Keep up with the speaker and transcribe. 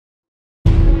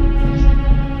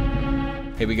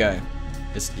Here we go.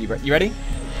 You ready?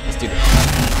 Let's do this.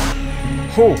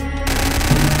 Oh.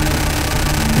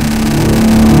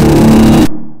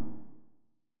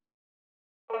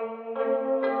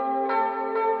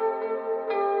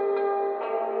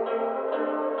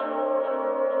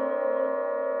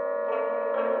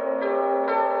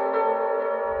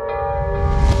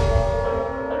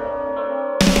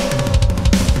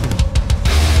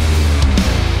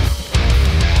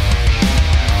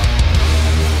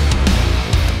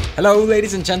 Hello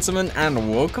ladies and gentlemen,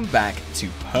 and welcome back to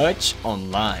Purge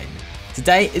Online.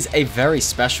 Today is a very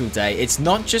special day. It's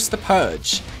not just the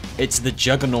Purge, it's the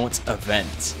Juggernaut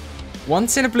event.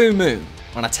 Once in a blue moon,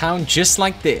 on a town just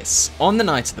like this, on the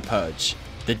night of the Purge,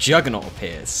 the Juggernaut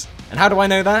appears. And how do I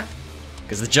know that?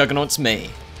 Because the Juggernaut's me.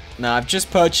 Now I've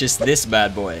just purchased this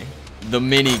bad boy, the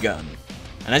minigun.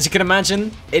 And as you can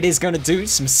imagine, it is going to do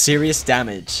some serious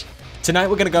damage. Tonight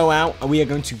we're going to go out and we are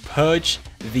going to purge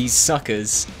these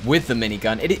suckers with the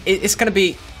minigun. It's gonna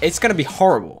be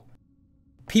horrible.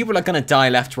 People are gonna die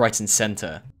left, right, and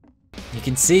center. You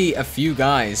can see a few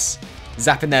guys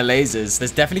zapping their lasers.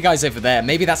 There's definitely guys over there.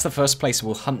 Maybe that's the first place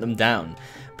we'll hunt them down.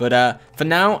 But for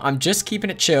now, I'm just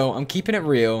keeping it chill. I'm keeping it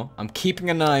real. I'm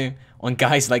keeping an eye on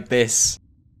guys like this.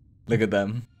 Look at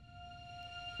them.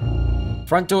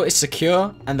 Front door is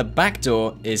secure, and the back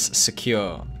door is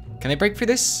secure. Can I break through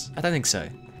this? I don't think so.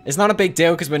 It's not a big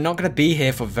deal because we're not going to be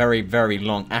here for very, very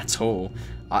long at all.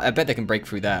 I bet they can break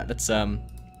through that.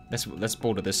 Let's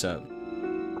border this up.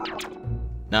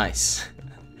 Nice.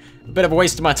 A bit of a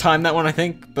waste of my time, that one, I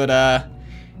think. But,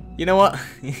 you know what?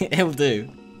 It'll do.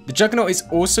 The Juggernaut is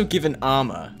also given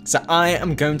armor. So I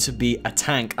am going to be a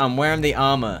tank. I'm wearing the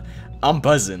armor. I'm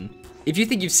buzzing. If you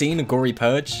think you've seen a gory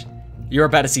Purge, you're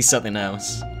about to see something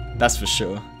else. That's for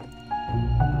sure.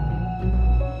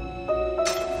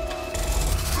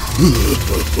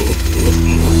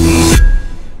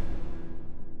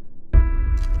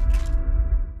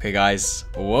 Okay guys,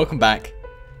 welcome back.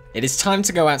 It is time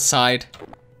to go outside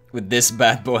with this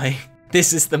bad boy.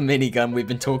 This is the minigun we've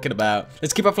been talking about.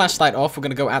 Let's keep our flashlight off. We're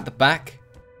gonna go out the back.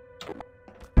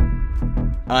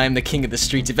 I am the king of the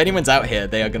street. If anyone's out here,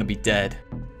 they are gonna be dead.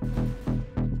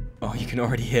 Oh, you can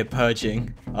already hear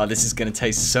purging. Oh, this is gonna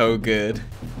taste so good.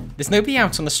 There's nobody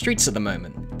out on the streets at the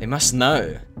moment. They must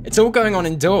know. It's all going on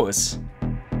indoors.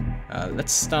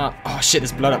 Let's start. Oh shit,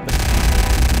 there's blood up there.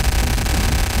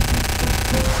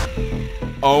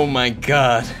 Oh my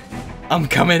god. I'm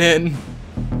coming in.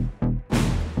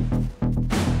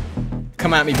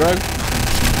 Come at me, bro.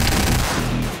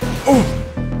 Oh!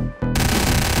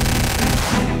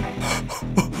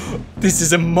 This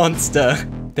is a monster.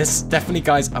 There's definitely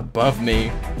guys above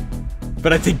me.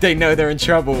 But I think they know they're in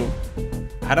trouble.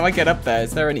 How do I get up there?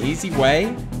 Is there an easy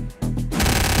way?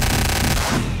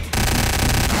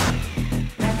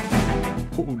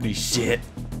 Holy shit.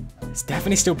 There's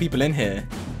definitely still people in here.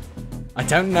 I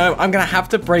don't know. I'm gonna have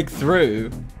to break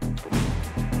through.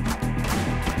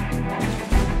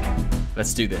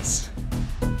 Let's do this.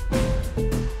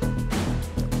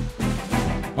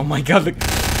 Oh my god, look.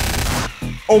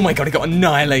 Oh my god, I got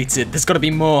annihilated. There's gotta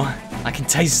be more. I can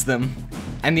taste them.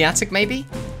 And the attic, maybe?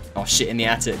 Oh shit, in the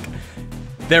attic.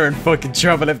 They're in fucking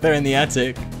trouble if they're in the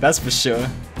attic. That's for sure.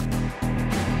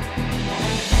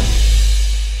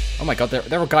 Oh my god,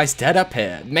 there are guys dead up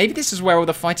here. Maybe this is where all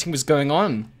the fighting was going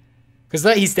on. Because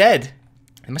he's dead.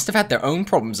 They must have had their own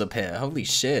problems up here. Holy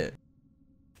shit.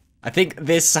 I think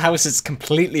this house is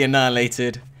completely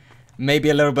annihilated. Maybe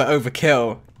a little bit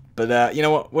overkill. But you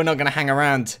know what? We're not going to hang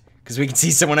around. Because we can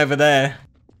see someone over there.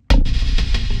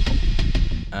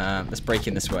 Let's break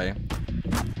in this way.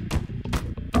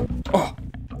 Oh!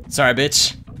 Sorry,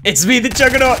 bitch. It's me, the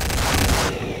Juggernaut!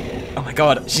 Oh my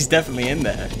god, she's definitely in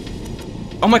there.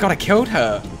 Oh my god, I killed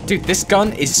her. Dude, this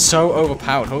gun is so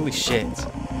overpowered. Holy shit.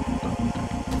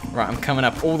 Right, I'm coming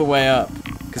up all the way up.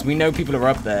 Because we know people are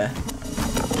up there.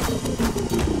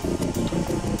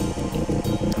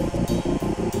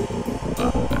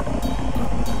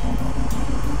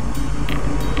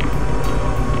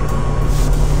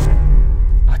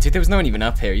 Oh, dude, there was no one even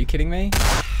up here. Are you kidding me?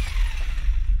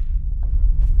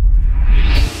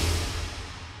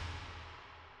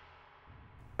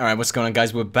 Alright, what's going on,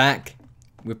 guys? We're back.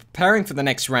 We're preparing for the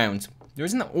next round. There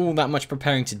isn't all that much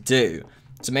preparing to do.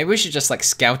 So maybe we should just, like,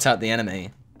 scout out the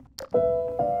enemy.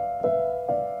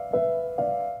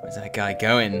 Where's that guy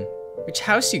going? Which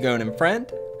house are you going in,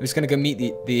 friend? Who's gonna go meet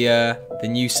the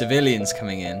new civilians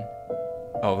coming in?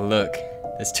 Oh, look.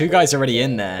 There's two guys already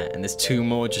in there, and there's two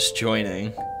more just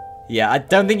joining. Yeah, I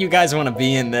don't think you guys want to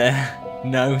be in there.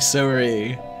 No,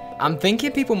 sorry. I'm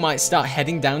thinking people might start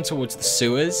heading down towards the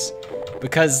sewers.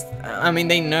 Because, I mean,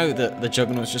 they know that the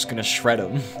Juggernaut's just gonna shred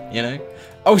them, you know?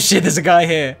 Oh shit, there's a guy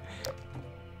here!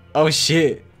 Oh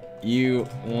shit. You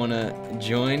wanna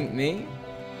join me?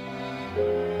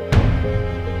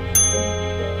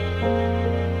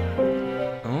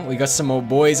 Oh, we got some more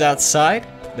boys outside.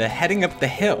 They're heading up the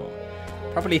hill.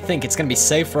 Probably think it's gonna be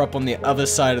safer up on the other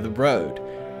side of the road.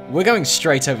 We're going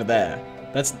straight over there.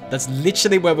 That's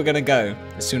literally where we're gonna go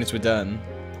as soon as we're done.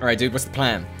 Alright, dude, what's the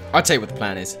plan? I'll tell you what the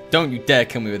plan is. Don't you dare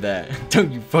kill me with that.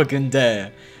 Don't you fucking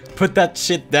dare. Put that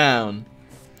shit down.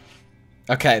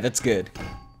 Okay, that's good.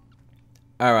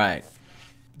 Alright.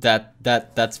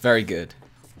 That's very good.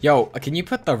 Yo, can you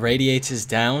put the radiators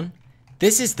down?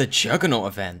 This is the Juggernaut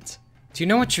event. Do you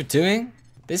know what you're doing?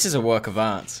 This is a work of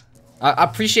art. I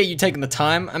appreciate you taking the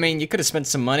time. I mean, you could have spent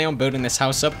some money on building this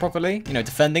house up properly, you know,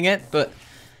 defending it, but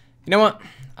you know what?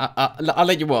 I'll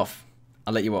let you off.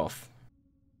 I'll let you off.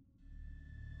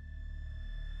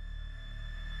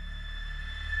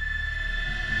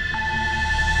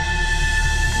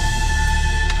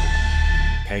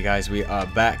 Okay, guys, we are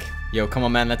back. Yo, come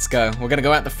on, man, let's go. We're gonna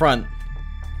go out the front.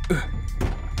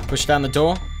 Push down the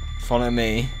door. Follow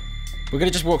me. We're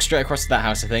gonna just walk straight across to that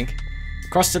house, I think.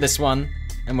 Cross to this one,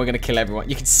 and we're gonna kill everyone.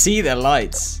 You can see their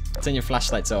lights. Turn your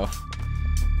flashlights off.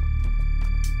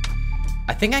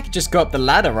 I think I could just go up the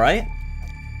ladder, right?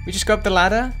 We just go up the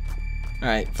ladder?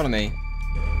 Alright, follow me.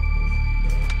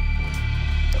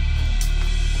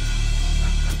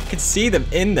 I can see them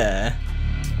in there.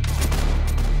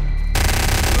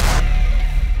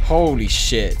 Holy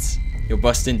shit. You're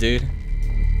busting, dude.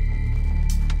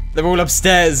 They're all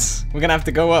upstairs. We're gonna have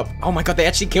to go up. Oh my god, they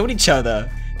actually killed each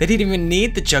other. They didn't even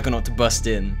need the Juggernaut to bust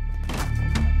in.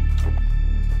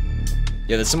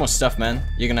 Yeah, there's some more stuff, man.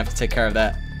 You're gonna have to take care of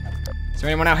that. Is there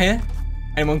anyone out here?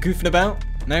 Anyone goofing about?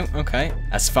 No? Okay.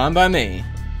 That's fine by me.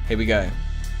 Here we go.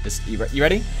 You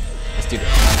ready? Let's do this.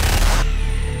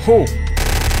 Oh!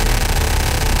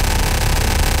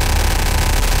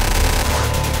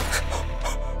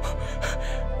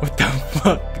 What the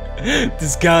fuck?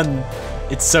 This gun,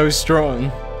 it's so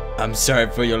strong. I'm sorry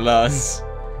for your loss.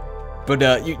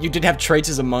 But you did have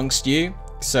traitors amongst you,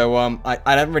 so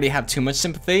I don't really have too much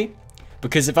sympathy.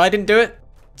 Because if I didn't do it,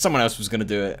 someone else was gonna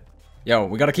do it. Yo,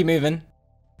 we gotta keep moving.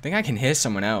 I think I can hear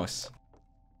someone else.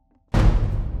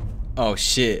 Oh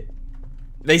shit.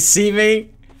 They see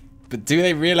me, but do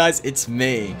they realize it's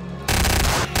me?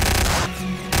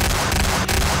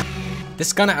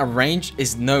 This gun at a range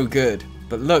is no good.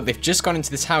 But look, they've just gone into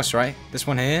this house, right? This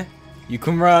one here. You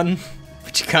can run,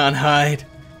 but you can't hide.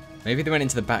 Maybe they went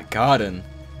into the back garden.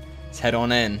 Let's head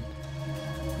on in.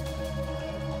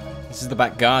 This is the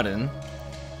back garden.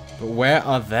 But where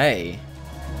are they?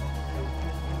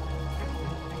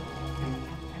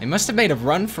 They must have made a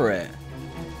run for it.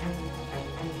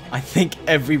 I think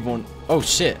everyone... Oh,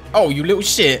 shit. Oh, you little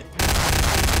shit.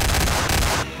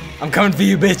 I'm coming for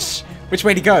you, bitch. Which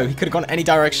way to go? He could have gone any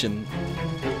direction.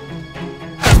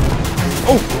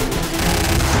 Oh!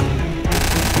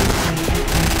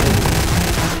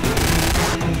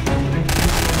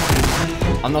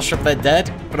 I'm not sure if they're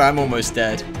dead, but I'm almost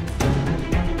dead.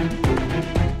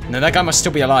 No, that guy must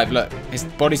still be alive. Look, his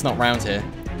body's not round here.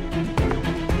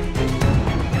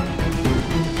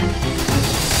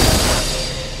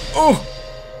 Oh!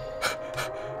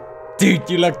 Dude,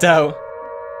 you lucked out.